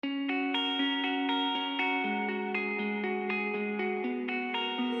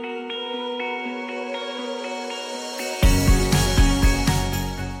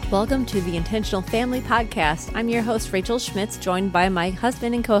Welcome to the Intentional Family Podcast. I'm your host, Rachel Schmitz, joined by my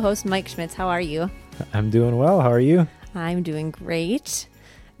husband and co-host, Mike Schmitz. How are you? I'm doing well. How are you? I'm doing great.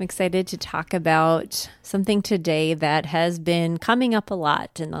 I'm excited to talk about something today that has been coming up a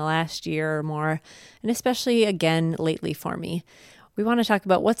lot in the last year or more, and especially again lately for me. We want to talk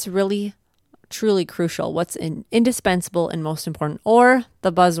about what's really, truly crucial, what's indispensable and most important, or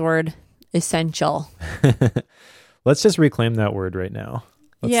the buzzword, essential. Let's just reclaim that word right now.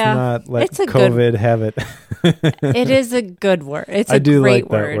 Let's not let COVID have it. It is a good word. It's I a do great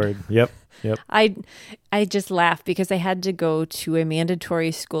like word. that word. Yep. I just laugh because I had to go to a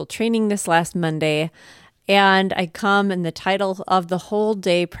mandatory school training this last Monday, and I come and the title of the whole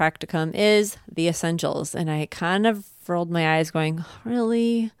day practicum is The Essentials. And I kind of rolled my eyes going,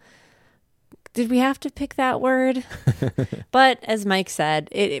 really? Did we have to pick that word? But as Mike said,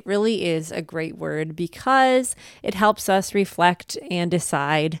 it really is a great word because it helps us reflect and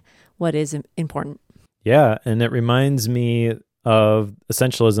decide what is important. Yeah, and it reminds me of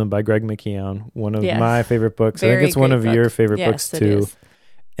Essentialism by Greg McKeown, one of my favorite books. I think it's one of your favorite books too.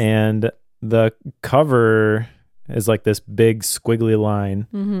 And the cover is like this big squiggly line.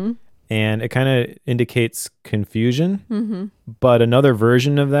 Mm-hmm. And it kind of indicates confusion. Mm-hmm. But another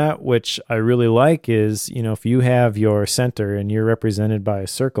version of that, which I really like, is, if you have your center and you're represented by a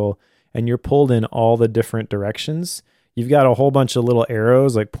circle and you're pulled in all the different directions, you've got a whole bunch of little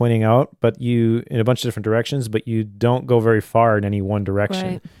arrows like pointing out, but you in a bunch of different directions, but you don't go very far in any one direction.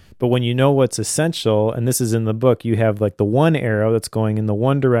 Right. But when you know what's essential, and this is in the book, you have like the one arrow that's going in the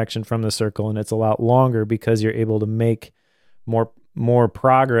one direction from the circle, and it's a lot longer because you're able to make more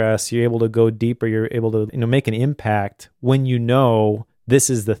progress, you're able to go deeper, you're able to make an impact when you know this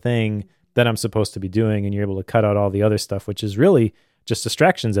is the thing that I'm supposed to be doing, and you're able to cut out all the other stuff, which is really just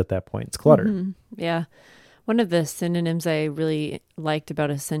distractions at that point. It's clutter. Mm-hmm. Yeah. One of the synonyms I really liked about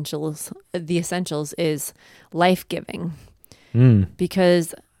the essentials is life-giving,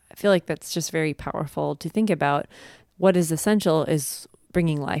 because I feel like that's just very powerful to think about. What is essential is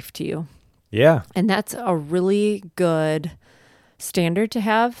bringing life to you. Yeah. And that's a really good standard to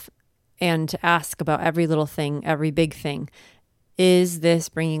have and to ask about every little thing, every big thing. Is this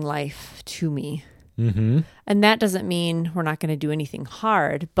bringing life to me? Mm-hmm. And that doesn't mean we're not going to do anything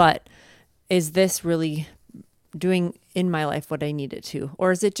hard, but is this really doing in my life what I need it to?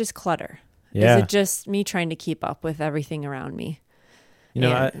 Or is it just clutter? Yeah. Is it just me trying to keep up with everything around me?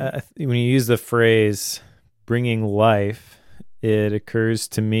 I when you use the phrase bringing life, it occurs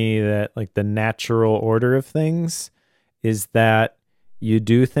to me that like the natural order of things is that you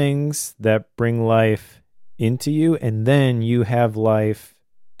do things that bring life into you, and then you have life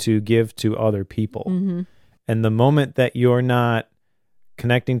to give to other people. Mm-hmm. And the moment that you're not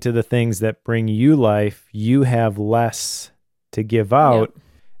connecting to the things that bring you life, you have less to give out. Yep.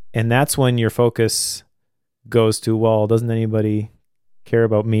 And that's when your focus goes to, well, doesn't anybody care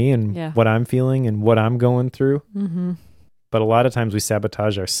about me and what I'm feeling and what I'm going through? Mm-hmm. But a lot of times we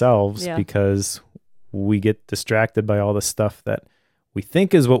sabotage ourselves because we get distracted by all the stuff that we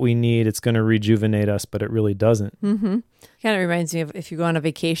think is what we need. It's going to rejuvenate us, but it really doesn't. Mm-hmm. Kind of reminds me of if you go on a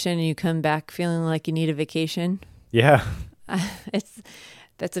vacation and you come back feeling like you need a vacation. Yeah.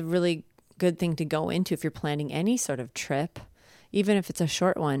 That's a really good thing to go into if you're planning any sort of trip, even if it's a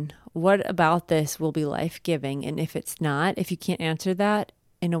short one. What about this will be life-giving? And if it's not, if you can't answer that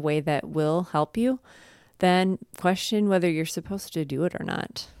in a way that will help you, then question whether you're supposed to do it or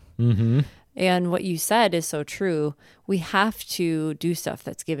not. Mm-hmm. And what you said is so true. We have to do stuff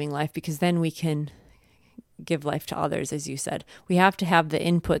that's giving life because then we can give life to others, as you said. We have to have the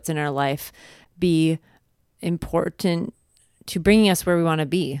inputs in our life be important to bringing us where we want to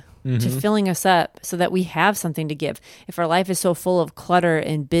be, to filling us up so that we have something to give. If our life is so full of clutter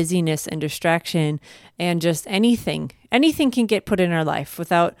and busyness and distraction and just anything can get put in our life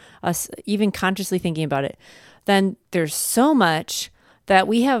without us even consciously thinking about it, then there's so much that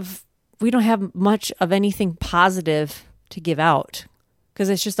we don't have much of anything positive to give out because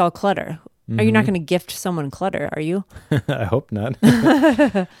it's just all clutter. Mm-hmm. Are you not going to gift someone clutter, are you? I hope not.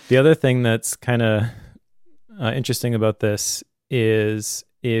 The other thing that's kind of interesting about this is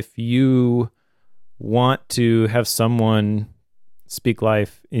if you want to have someone speak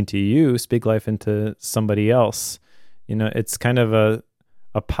life into you, speak life into somebody else, it's kind of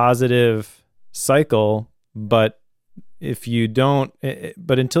a positive cycle, but if you don't,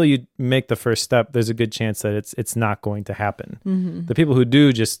 but until you make the first step, there's a good chance that it's not going to happen. Mm-hmm. The people who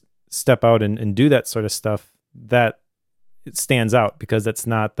do just step out and do that sort of stuff, that it stands out because that's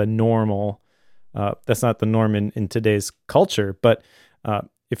not the normal. That's not the norm in today's culture. But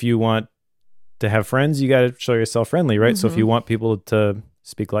if you want to have friends, you got to show yourself friendly, right? Mm-hmm. So if you want people to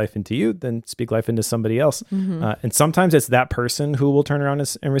speak life into you, then speak life into somebody else. Mm-hmm. And sometimes it's that person who will turn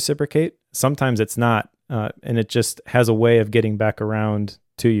around and reciprocate. Sometimes it's not. And it just has a way of getting back around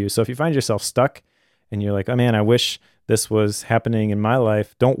to you. So if you find yourself stuck and you're like, oh man, I wish this was happening in my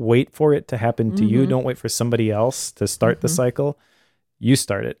life, don't wait for it to happen to you. Don't wait for somebody else to start the cycle. You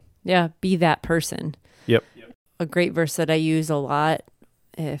start it. Yeah, be that person. Yep. A great verse that I use a lot,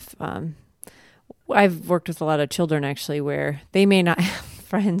 if I've worked with a lot of children actually where they may not have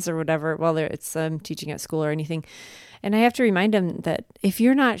friends or whatever while it's teaching at school or anything. And I have to remind them that if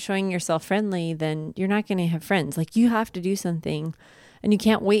you're not showing yourself friendly, then you're not going to have friends. Like you have to do something and you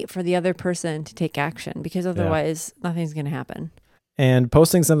can't wait for the other person to take action because otherwise nothing's going to happen. And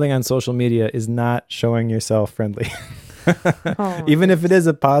posting something on social media is not showing yourself friendly. Even if it is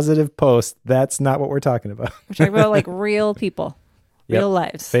a positive post, that's not what we're talking about. We're talking about like real people, real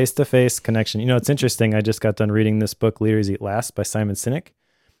lives. Face-to-face connection. You know, it's interesting. I just got done reading this book, Leaders Eat Last by Simon Sinek.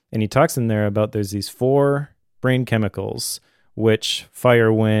 And he talks in there about there's these 4 brain chemicals which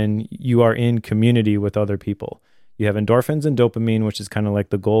fire when you are in community with other people. You have endorphins and dopamine, which is kind of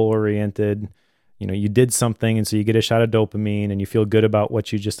like the goal-oriented, you know, you did something and so you get a shot of dopamine and you feel good about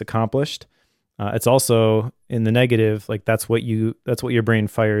what you just accomplished. It's also in the negative, like that's what your brain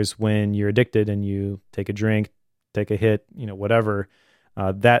fires when you're addicted and you take a drink, take a hit, you know, whatever.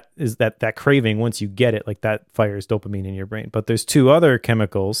 That is that craving. Once you get it, like that fires dopamine in your brain. But there's 2 other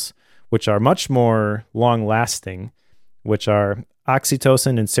chemicals which are much more long lasting, which are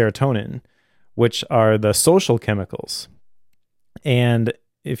oxytocin and serotonin, which are the social chemicals. And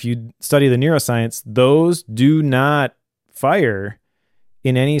if you study the neuroscience, those do not fire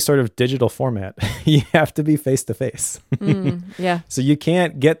in any sort of digital format. You have to be face to face. Yeah. So you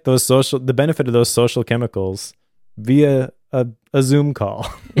can't get the benefit of those social chemicals via a Zoom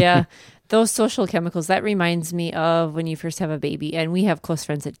call. Yeah. Those social chemicals, that reminds me of when you first have a baby. And we have close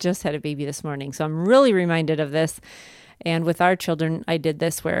friends that just had a baby this morning. So I'm really reminded of this. And with our children, I did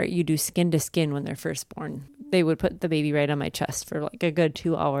this where you do skin to skin when they're first born. They would put the baby right on my chest for like a good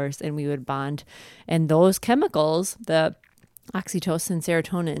 2 hours and we would bond. And those chemicals, the oxytocin,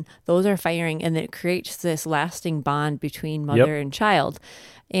 serotonin, those are firing and it creates this lasting bond between mother and child.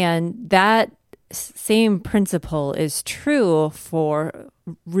 And that same principle is true for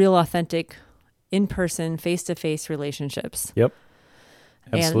real, authentic, in-person, face-to-face relationships. Yep.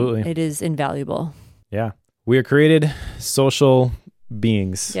 Absolutely. And it is invaluable. Yeah. We are created social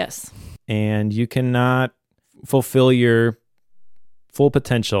beings. Yes. And you cannot fulfill your full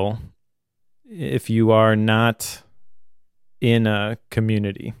potential if you are not in a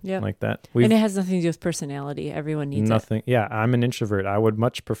community like that. And it has nothing to do with personality. Everyone needs nothing. Yeah, I'm an introvert. I would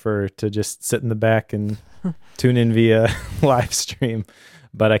much prefer to just sit in the back and tune in via live stream,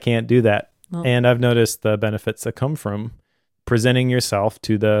 but I can't do that. Oh. And I've noticed the benefits that come from presenting yourself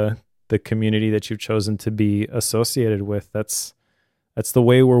to the community that you've chosen to be associated with. That's the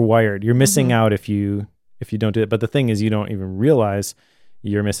way we're wired. You're missing out if you don't do it. But the thing is, you don't even realize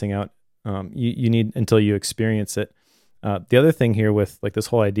you're missing out. You need until you experience it. The other thing here with like this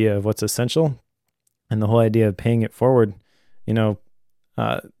whole idea of what's essential and the whole idea of paying it forward, you know,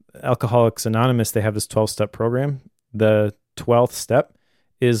 Alcoholics Anonymous, they have this 12-step program. The 12th step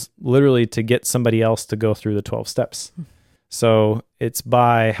is literally to get somebody else to go through the 12 steps. So it's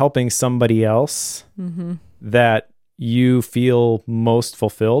by helping somebody else that you feel most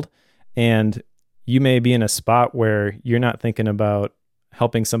fulfilled. And you may be in a spot where you're not thinking about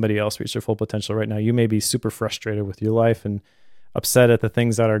helping somebody else reach their full potential right now. You may be super frustrated with your life and upset at the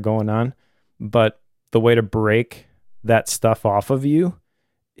things that are going on. But the way to break that stuff off of you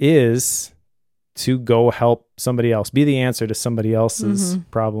is to go help somebody else. Be the answer to somebody else's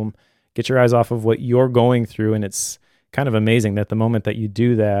problem. Get your eyes off of what you're going through. And it's kind of amazing that the moment that you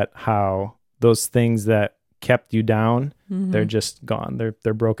do that, how those things that kept you down, they're just gone.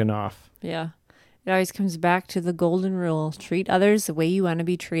 They're broken off. Yeah. It always comes back to the golden rule. Treat others the way you want to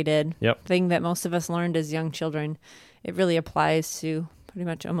be treated. Yep. Thing that most of us learned as young children. It really applies to pretty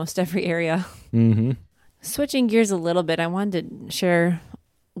much almost every area. Switching gears a little bit, I wanted to share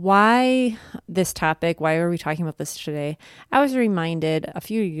why this topic, why are we talking about this today? I was reminded a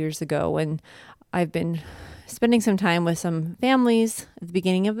few years ago when I've been spending some time with some families at the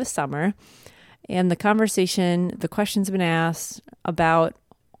beginning of the summer, and the questions have been asked about,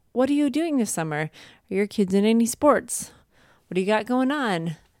 what are you doing this summer? Are your kids in any sports? What do you got going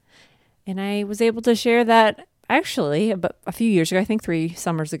on? And I was able to share that actually about a few years ago, I think 3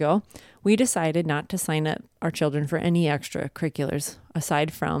 summers ago, we decided not to sign up our children for any extracurriculars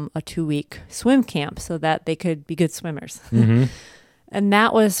aside from a 2-week swim camp so that they could be good swimmers. And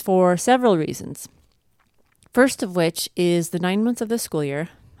that was for several reasons. First of which is the 9 months of the school year.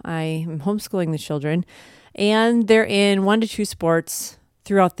 I am homeschooling the children, and they're in 1 to 2 sports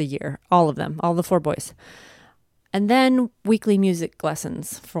throughout the year, all of them, all the 4 boys. And then weekly music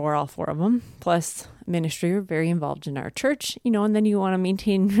lessons for all 4 of them, plus ministry. We're very involved in our church, and then you want to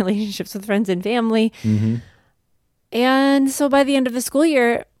maintain relationships with friends and family. Mm-hmm. And so by the end of the school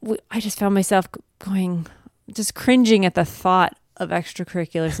year, I just found myself just cringing at the thought of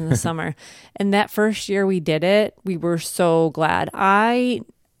extracurriculars in the summer. And that first year we did it, we were so glad. I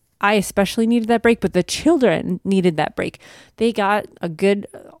especially needed that break, but the children needed that break. They got a good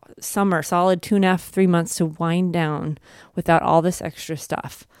summer, solid 2.5, 3 months to wind down without all this extra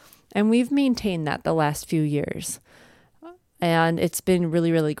stuff. And we've maintained that the last few years. And it's been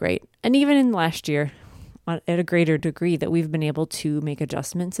really, really great. And even in last year, at a greater degree, that we've been able to make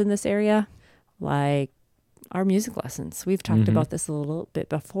adjustments in this area, like our music lessons. We've talked about this a little bit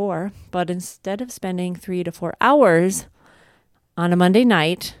before, but instead of spending 3 to 4 hours on a Monday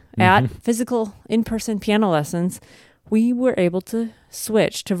night at physical in-person piano lessons, we were able to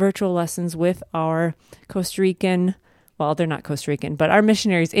switch to virtual lessons with our Costa Rican, well, they're not Costa Rican, but our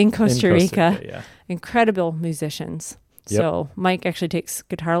missionaries in Costa Rica, yeah. Incredible musicians. Yep. So Mike actually takes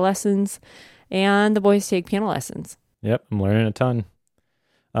guitar lessons and the boys take piano lessons. Yep, I'm learning a ton.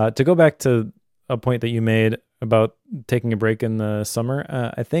 To go back to a point that you made about taking a break in the summer,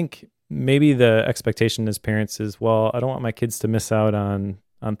 I think maybe the expectation as parents is, well, I don't want my kids to miss out on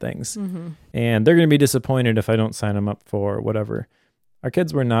things. And they're going to be disappointed if I don't sign them up for whatever. Our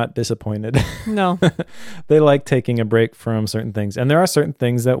kids were not disappointed. No. They like taking a break from certain things. And there are certain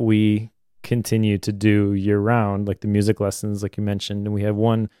things that we continue to do year round, like the music lessons, like you mentioned. And we have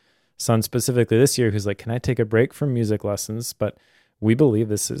one son specifically this year who's like, can I take a break from music lessons? But we believe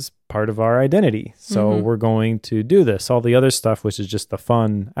this is part of our identity. So we're going to do this. All the other stuff, which is just the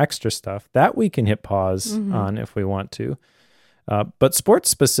fun, extra stuff, that we can hit pause on if we want to. But sports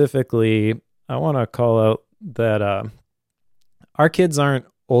specifically, I want to call out that our kids aren't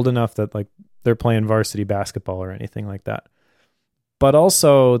old enough that like they're playing varsity basketball or anything like that. But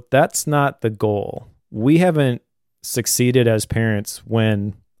also, that's not the goal. We haven't succeeded as parents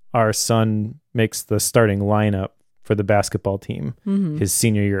when our son makes the starting lineup for the basketball team his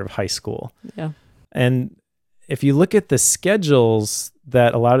senior year of high school. Yeah. And if you look at the schedules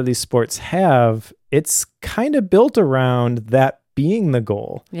that a lot of these sports have, it's kind of built around that being the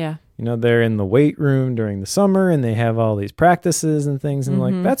goal. Yeah. They're in the weight room during the summer and they have all these practices and things. And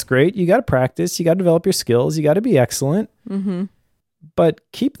like, that's great. You got to practice. You got to develop your skills. You got to be excellent. But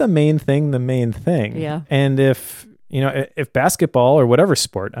keep the main thing the main thing. Yeah. And if basketball or whatever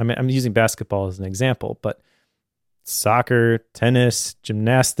sport, I'm using basketball as an example, but soccer, tennis,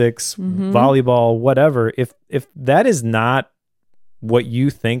 gymnastics, volleyball, whatever, if that is not what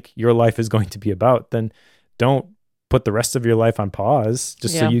you think your life is going to be about, then don't put the rest of your life on pause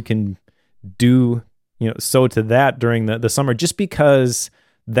just so you can do, so to that during the summer, just because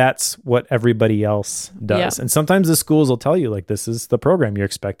that's what everybody else does. And sometimes the schools will tell you, like, this is the program, you're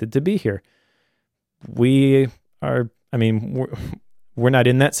expected to be here. We're not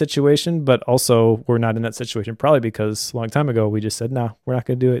in that situation, but also we're not in that situation probably because a long time ago we just said, no, we're not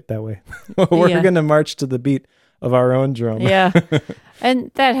going to do it that way. We're going to march to the beat of our own drum. Yeah.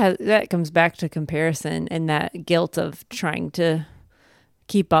 And that comes back to comparison and that guilt of trying to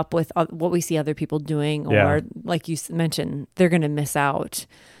keep up with what we see other people doing, or like you mentioned, they're going to miss out.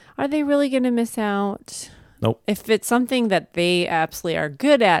 Are they really going to miss out? Nope. If it's something that they absolutely are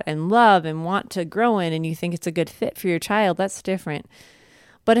good at and love and want to grow in and you think it's a good fit for your child, that's different.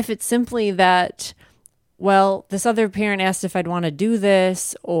 But if it's simply that, well, this other parent asked if I'd want to do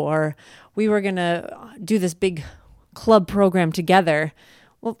this, or we were going to do this big club program together,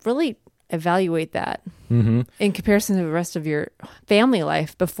 well, really evaluate that in comparison to the rest of your family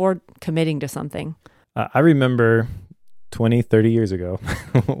life before committing to something. I remember 20, 30 years ago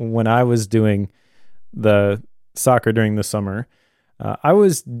when I was doing the soccer during the summer, I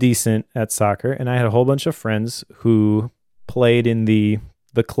was decent at soccer, and I had a whole bunch of friends who played in the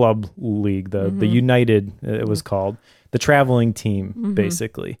club league, the United, it was called, the traveling team,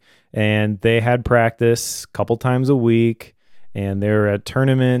 basically. And they had practice a couple times a week, and they were at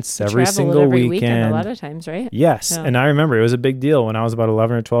tournaments every single weekend. A lot of times, right? Yes. Yeah. And I remember it was a big deal when I was about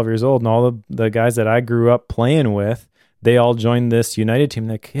 11 or 12 years old, and all the guys that I grew up playing with, they all joined this United team.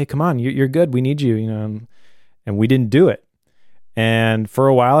 Like, hey, come on, you're good. We need you, and we didn't do it. And for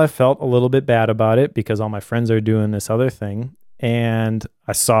a while, I felt a little bit bad about it because all my friends are doing this other thing. And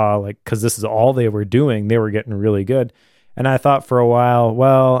I saw, because this is all they were doing, they were getting really good. And I thought for a while,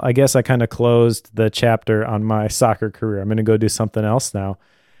 well, I guess I kind of closed the chapter on my soccer career. I'm going to go do something else now.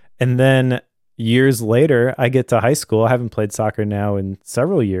 And then years later, I get to high school. I haven't played soccer now in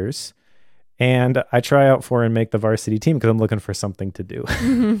several years. And I try out for and make the varsity team because I'm looking for something to do.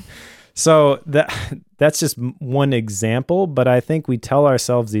 Mm-hmm. So that's just one example. But I think we tell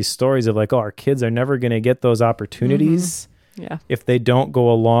ourselves these stories of like, oh, our kids are never going to get those opportunities if they don't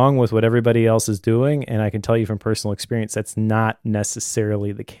go along with what everybody else is doing. And I can tell you from personal experience, that's not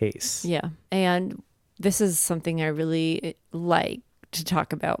necessarily the case. Yeah. And this is something I really like to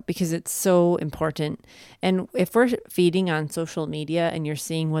talk about because it's so important. And if we're feeding on social media and you're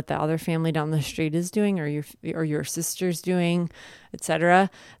seeing what the other family down the street is doing or your sister's doing,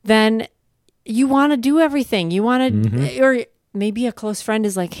 etc., then you want to do everything. You want to, or maybe a close friend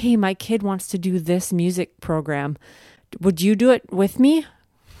is like, hey, my kid wants to do this music program. Would you do it with me?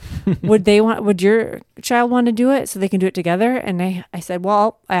 Would your child want to do it so they can do it together? And I said,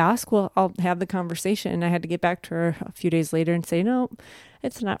 well, I'll have the conversation. And I had to get back to her a few days later and say, no,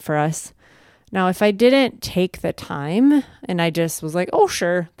 it's not for us. Now, if I didn't take the time and I just was like, oh,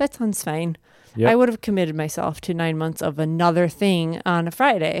 sure, that sounds fine. Yep. I would have committed myself to 9 months of another thing on a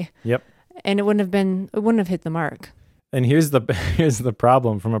Friday. Yep. And it wouldn't have hit the mark. And here's the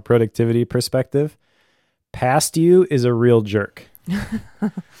problem from a productivity perspective. Past you is a real jerk.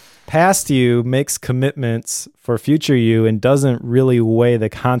 Past you makes commitments for future you and doesn't really weigh the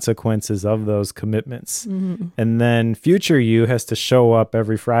consequences of those commitments. Mm-hmm. And then future you has to show up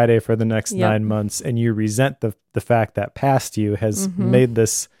every Friday for the next 9 months, and you resent the fact that past you has made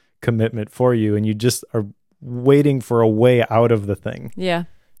this commitment for you, and you just are waiting for a way out of the thing. Yeah.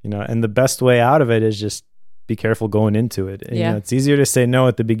 And the best way out of it is just be careful going into it. And, it's easier to say no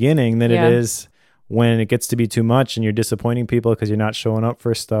at the beginning than it is when it gets to be too much and you're disappointing people because you're not showing up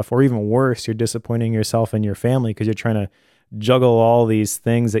for stuff, or even worse, you're disappointing yourself and your family because you're trying to juggle all these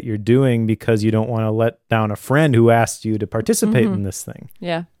things that you're doing because you don't want to let down a friend who asked you to participate in this thing.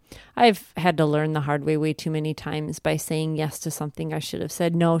 Yeah. I've had to learn the hard way too many times by saying yes to something I should have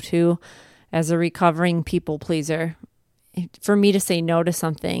said no to. As a recovering people pleaser, for me to say no to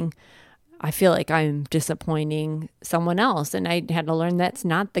something, I feel like I'm disappointing someone else. And I had to learn that's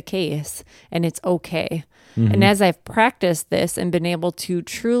not the case and it's okay. Mm-hmm. And as I've practiced this and been able to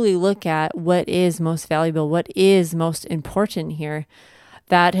truly look at what is most valuable, what is most important here,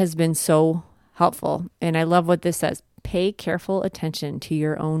 that has been so helpful. And I love what this says. Pay careful attention to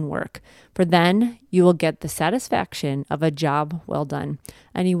your own work, for then you will get the satisfaction of a job well done,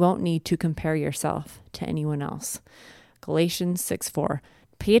 and you won't need to compare yourself to anyone else. Galatians 6:4.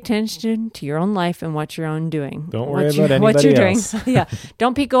 Pay attention to your own life and what you're doing. Don't worry about anybody else. Yeah.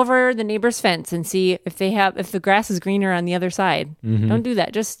 Don't peek over the neighbor's fence and see if the grass is greener on the other side. Mm-hmm. Don't do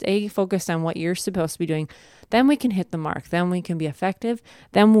that. Just stay focused on what you're supposed to be doing. Then we can hit the mark. Then we can be effective.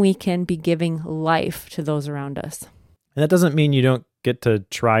 Then we can be giving life to those around us. And that doesn't mean you don't get to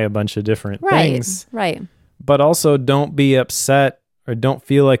try a bunch of different things. Right. But also don't be upset or don't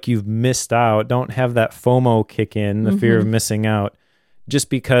feel like you've missed out. Don't have that FOMO kick in, the fear of missing out, just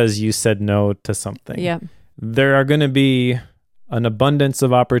because you said no to something. Yeah. There are going to be an abundance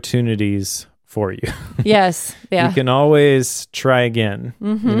of opportunities for you. Yes. Yeah. You can always try again,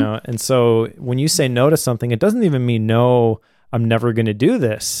 And so when you say no to something, it doesn't even mean no, I'm never going to do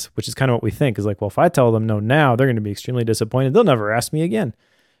this, which is kind of what we think is like, well, if I tell them no now, they're going to be extremely disappointed. They'll never ask me again.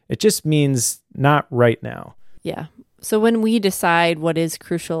 It just means not right now. Yeah. So when we decide what is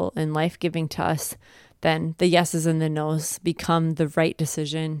crucial and life-giving to us, then the yeses and the nos become the right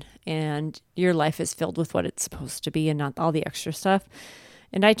decision, and your life is filled with what it's supposed to be and not all the extra stuff.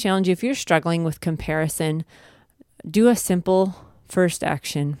 And I challenge you, if you're struggling with comparison, do a simple first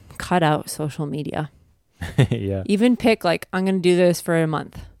action. Cut out social media. Yeah. Even pick I'm going to do this for a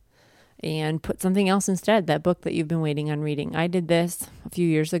month and put something else instead, that book that you've been waiting on reading. I did this a few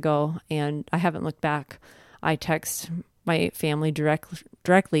years ago and I haven't looked back. I text my family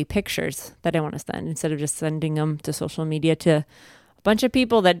directly pictures that I want to send instead of just sending them to social media to a bunch of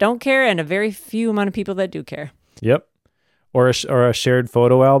people that don't care and a very few amount of people that do care. Yep. Or a shared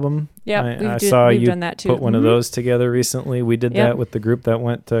photo album. Yeah, I saw you done that too. Put one of those together recently. We did that with the group that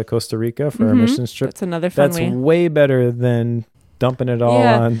went to Costa Rica for our missions trip. That's another fun way. That's way better than dumping it all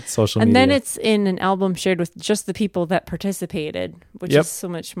on social media. And then it's in an album shared with just the people that participated, which is so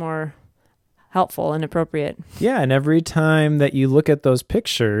much more helpful and appropriate. Yeah, and every time that you look at those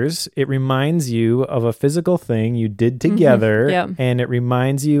pictures, it reminds you of a physical thing you did together, and it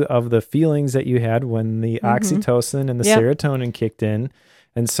reminds you of the feelings that you had when the oxytocin and the serotonin kicked in,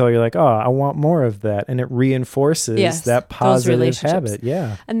 And so you're like, oh, I want more of that. And it reinforces that positive habit.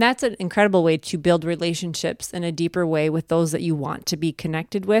 Yeah. And that's an incredible way to build relationships in a deeper way with those that you want to be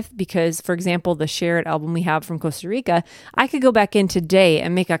connected with. Because, for example, the Share It album we have from Costa Rica, I could go back in today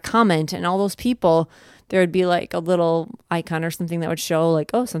and make a comment, and all those people, there would be like a little icon or something that would show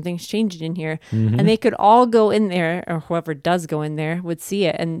like, oh, something's changed in here. Mm-hmm. And they could all go in there, or whoever does go in there would see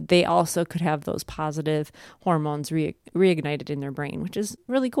it. And they also could have those positive hormones reignited in their brain, which is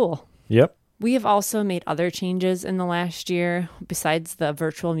really cool. Yep. We have also made other changes in the last year besides the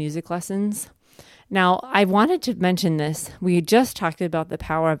virtual music lessons. Now, I wanted to mention this. We just talked about the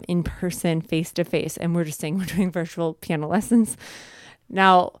power of in-person, face-to-face, and we're just saying we're doing virtual piano lessons.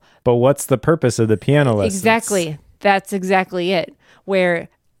 Now, but what's the purpose of the piano lessons? Exactly. That's exactly it. Where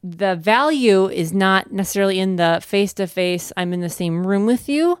the value is not necessarily in the face-to-face, I'm in the same room with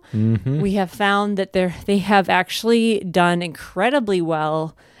you. Mm-hmm. We have found that they have actually done incredibly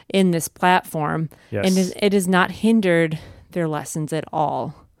well in this platform. Yes. And it has not hindered their lessons at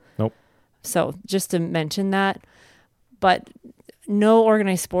all. Nope. So just to mention that. But no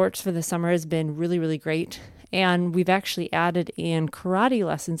organized sports for the summer has been really, really great. And we've actually added in karate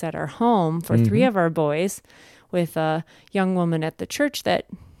lessons at our home for 3 of our boys, with a young woman at the church that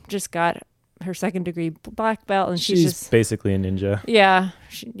just got her 2nd degree black belt. And she's just basically a ninja. Yeah.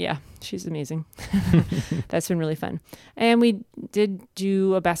 She's amazing. That's been really fun. And we did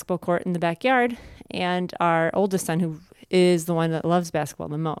do a basketball court in the backyard. And our oldest son, who is the one that loves basketball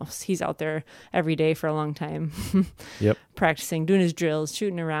the most, he's out there every day for a long time. Yep. Practicing, doing his drills,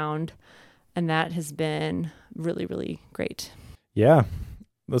 shooting around. And that has been really, really great. Yeah.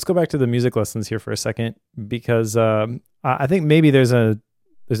 Let's go back to the music lessons here for a second, because I think maybe there's a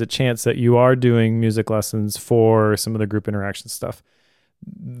chance that you are doing music lessons for some of the group interaction stuff.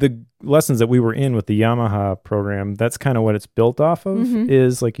 The lessons that we were in with the Yamaha program, that's kind of what it's built off of,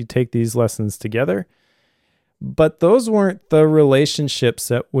 is like you take these lessons together. But those weren't the relationships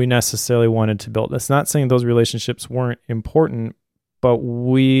that we necessarily wanted to build. That's not saying those relationships weren't important, but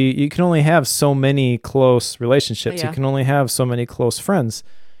you can only have so many close relationships. Yeah. You can only have so many close friends.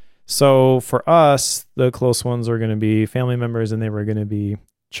 So for us, the close ones are going to be family members, and they were going to be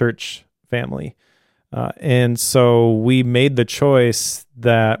church family. And so we made the choice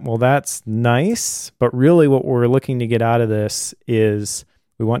that, well, that's nice, but really what we're looking to get out of this is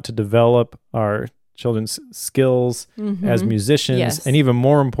we want to develop our children's skills as musicians. Yes. And even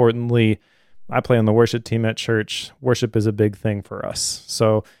more importantly, I play on the worship team at church. Worship is a big thing for us.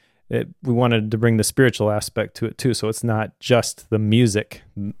 So we wanted to bring the spiritual aspect to it too. So it's not just the music,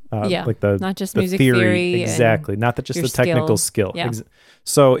 like not just the music theory. Exactly. Not that just the technical skill. Yeah.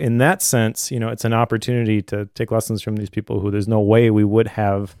 So in that sense, it's an opportunity to take lessons from these people who there's no way we would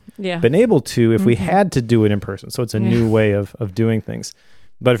have been able to if we had to do it in person. So it's a new way of doing things.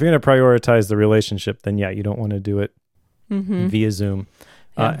 But if you're going to prioritize the relationship, then you don't want to do it via Zoom.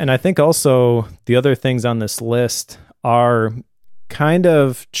 Yeah. And I think also the other things on this list are kind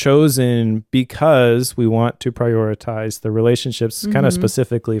of chosen because we want to prioritize the relationships kind of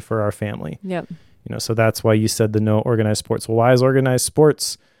specifically for our family. Yep. So that's why you said the no organized sports. Well, why is organized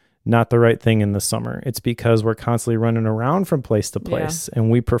sports not the right thing in the summer? It's because we're constantly running around from place to place,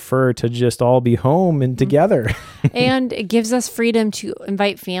 and we prefer to just all be home and together. And it gives us freedom to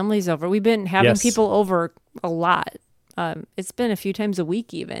invite families over. We've been having people over a lot. It's been a few times a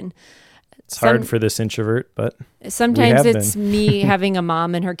week even. It's hard for this introvert, but sometimes it's me having a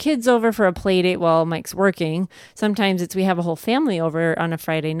mom and her kids over for a play date while Mike's working. Sometimes it's we have a whole family over on a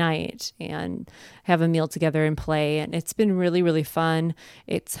Friday night and have a meal together and play. And it's been really, really fun.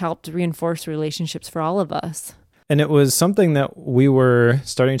 It's helped reinforce relationships for all of us. And it was something that we were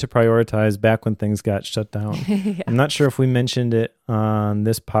starting to prioritize back when things got shut down. I'm not sure if we mentioned it on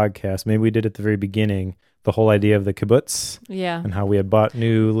this podcast. Maybe we did at the very beginning. The whole idea of the kibbutz and how we had bought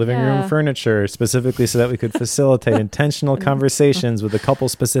new living room furniture specifically so that we could facilitate intentional conversations with a couple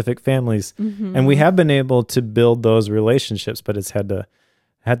specific families. And we have been able to build those relationships, but it's had to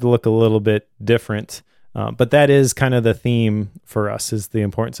look a little bit different. But that is kind of the theme for us, is the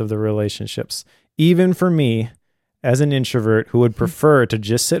importance of the relationships. Even for me, as an introvert who would prefer to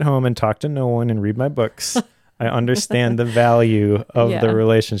just sit home and talk to no one and read my books, I understand the value of the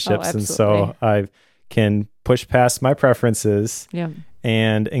relationships. And so I can push past my preferences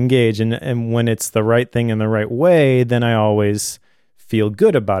and engage. And when it's the right thing in the right way, then I always feel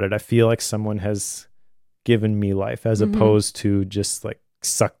good about it. I feel like someone has given me life as opposed to just like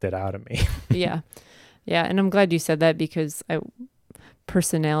sucked it out of me. Yeah. And I'm glad you said that, because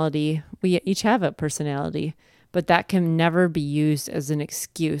personality, we each have a personality, but that can never be used as an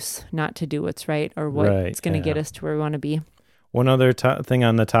excuse not to do what's right or what's going to get us to where we want to be. One other thing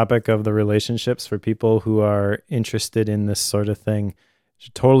on the topic of the relationships for people who are interested in this sort of thing, you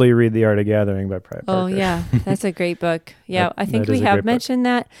should totally read The Art of Gathering by Parker. Oh, yeah. That's a great book. Yeah, I think that we is a have great mentioned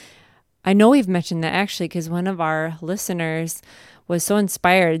that. I know we've mentioned that actually because one of our listeners was so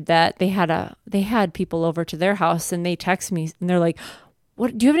inspired that they had people over to their house and they text me and they're like,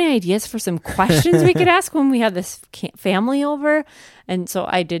 "What do you have any ideas for some questions we could ask when we have this family over?" And so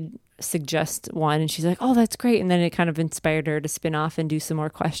I did suggest one and she's like, "Oh, that's great." And then it kind of inspired her to spin off and do some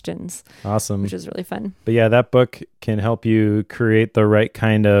more questions. Awesome. Which is really fun. But yeah, that book can help you create the right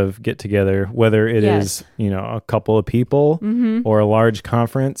kind of get together, whether it is, a couple of people or a large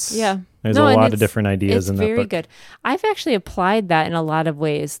conference. Yeah. There's a lot of different ideas in that book. It's very good. I've actually applied that in a lot of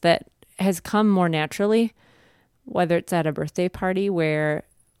ways that has come more naturally, whether it's at a birthday party where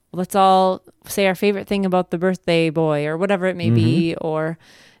let's all say our favorite thing about the birthday boy or whatever it may be, or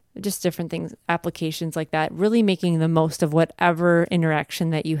just different things, applications like that, really making the most of whatever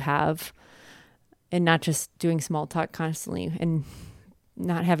interaction that you have and not just doing small talk constantly and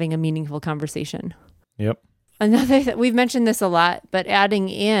not having a meaningful conversation. Yep. Another, we've mentioned this a lot, but adding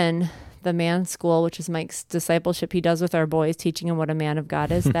in the Man School, which is Mike's discipleship he does with our boys, teaching them what a man of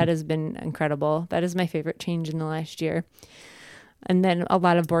God is, that has been incredible. That is my favorite change in the last year. And then a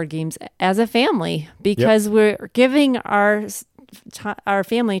lot of board games as a family, because we're giving our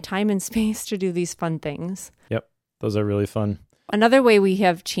family time and space to do these fun things. Yep. Those are really fun. Another way we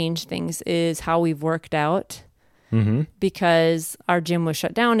have changed things is how we've worked out. Because our gym was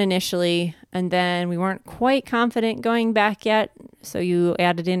shut down initially, and then we weren't quite confident going back yet. So you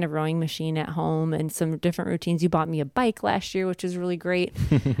added in a rowing machine at home and some different routines. You bought me a bike last year, which is really great.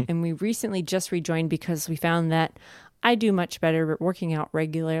 And we recently just rejoined because we found that I do much better working out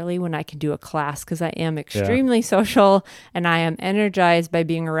regularly when I can do a class, because I am extremely social and I am energized by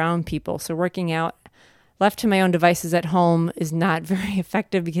being around people. So working out left to my own devices at home is not very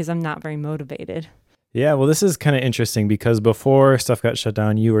effective because I'm not very motivated. Yeah, well, this is kind of interesting because before stuff got shut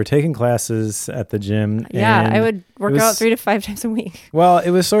down, you were taking classes at the gym. Yeah, I would work out 3 to 5 times a week. Well, it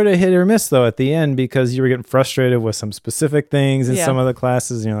was sort of hit or miss, though, at the end, because you were getting frustrated with some specific things in some of the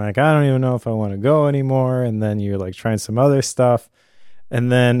classes. And you're like, I don't even know if I want to go anymore. And then you're like trying some other stuff.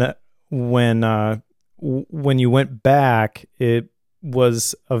 And then when you went back, it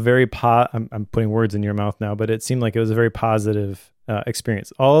was a very I'm putting words in your mouth now, but it seemed like it was a very positive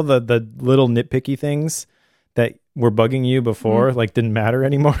experience. All of the little nitpicky things that were bugging you before didn't matter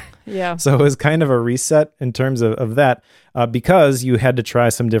anymore. Yeah. So it was kind of a reset in terms of that because you had to try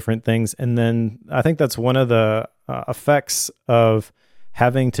some different things. And then I think that's one of the effects of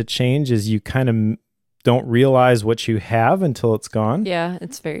having to change is you kind of don't realize what you have until it's gone. Yeah,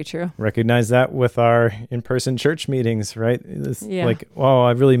 it's very true. Recognize that with our in-person church meetings, right? It's like, oh,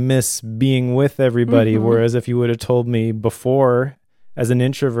 I really miss being with everybody. Whereas if you would have told me before as an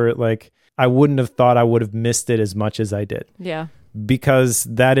introvert, like I wouldn't have thought I would have missed it as much as I did. Yeah. Because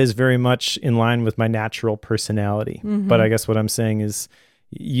that is very much in line with my natural personality. But I guess what I'm saying is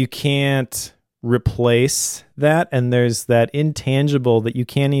you can't replace that, and there's that intangible that you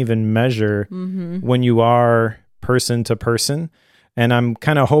can't even measure when you are person to person. And I'm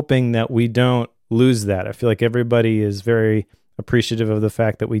kind of hoping that we don't lose that. I feel like everybody is very appreciative of the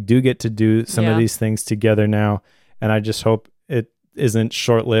fact that we do get to do some of these things together now. And I just hope it isn't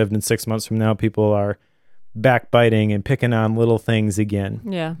short-lived and 6 months from now people are backbiting and picking on little things again.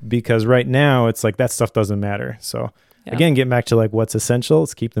 Yeah. Because right now it's like that stuff doesn't matter. So again, getting back to like what's essential,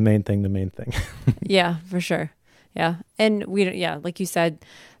 let's keep the main thing the main thing. Yeah, for sure. Yeah. And like you said,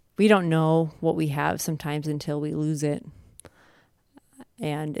 we don't know what we have sometimes until we lose it.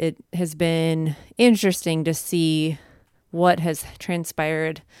 And it has been interesting to see what has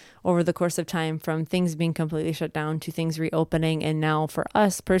transpired over the course of time, from things being completely shut down to things reopening. And now for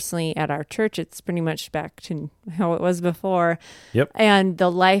us personally at our church, it's pretty much back to how it was before. Yep. And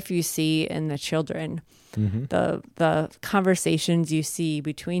the life you see in the children, the conversations you see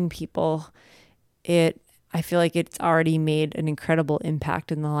between people, I feel like it's already made an incredible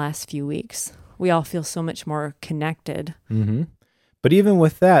impact in the last few weeks. We all feel so much more connected. But even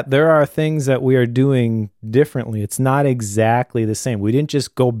with that, there are things that we are doing differently. It's not exactly the same. We didn't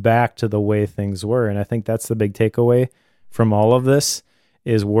just go back to the way things were. And I think that's the big takeaway from all of this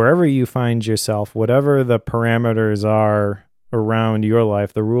is wherever you find yourself, whatever the parameters are around your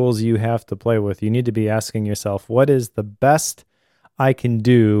life, the rules you have to play with, you need to be asking yourself, what is the best I can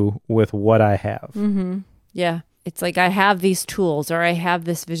do with what I have? Yeah. it's like I have these tools or I have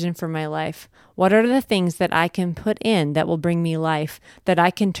this vision for my life. What are the things that I can put in that will bring me life, that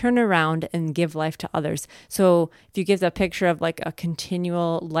I can turn around and give life to others? So if you give the picture of like a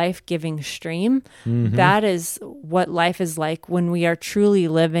continual life-giving stream, that is what life is like when we are truly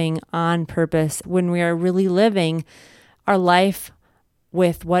living on purpose, when we are really living our life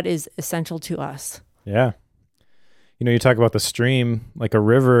with what is essential to us. Yeah. You talk about the stream, like a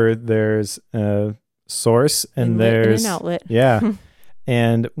river, there's a source and there's an outlet. Yeah.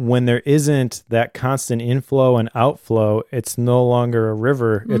 And when there isn't that constant inflow and outflow, it's no longer a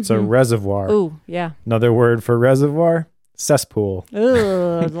river, it's a reservoir. Ooh, yeah. Another word for reservoir, cesspool.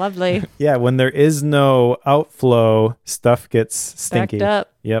 Ooh, lovely. Yeah, when there is no outflow, stuff gets stinky. Backed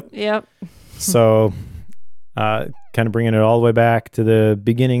up. Yep. So kind of bringing it all the way back to the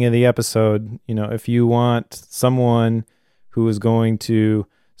beginning of the episode, if you want someone who is going to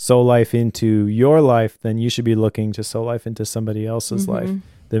sow life into your life, then you should be looking to sow life into somebody else's life.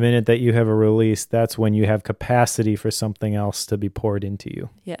 The minute that you have a release, that's when you have capacity for something else to be poured into you.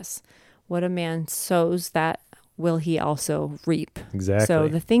 Yes. What a man sows, that will he also reap. Exactly. So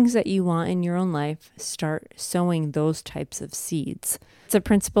the things that you want in your own life, start sowing those types of seeds. It's a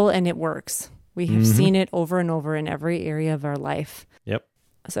principle and it works. We have seen it over and over in every area of our life. Yep.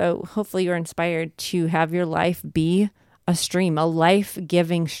 So hopefully you're inspired to have your life be a stream, a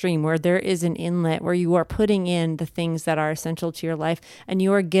life-giving stream where there is an inlet where you are putting in the things that are essential to your life and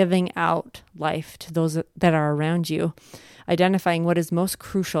you are giving out life to those that are around you, identifying what is most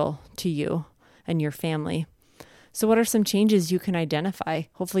crucial to you and your family. So what are some changes you can identify?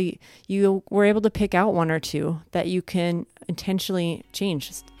 Hopefully you were able to pick out one or two that you can intentionally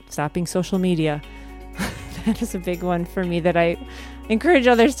change. Stopping social media. That is a big one for me that I encourage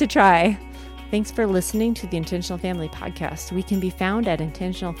others to try. Thanks for listening to the Intentional Family Podcast. We can be found at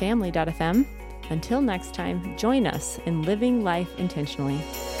intentionalfamily.fm. Until next time, join us in living life intentionally.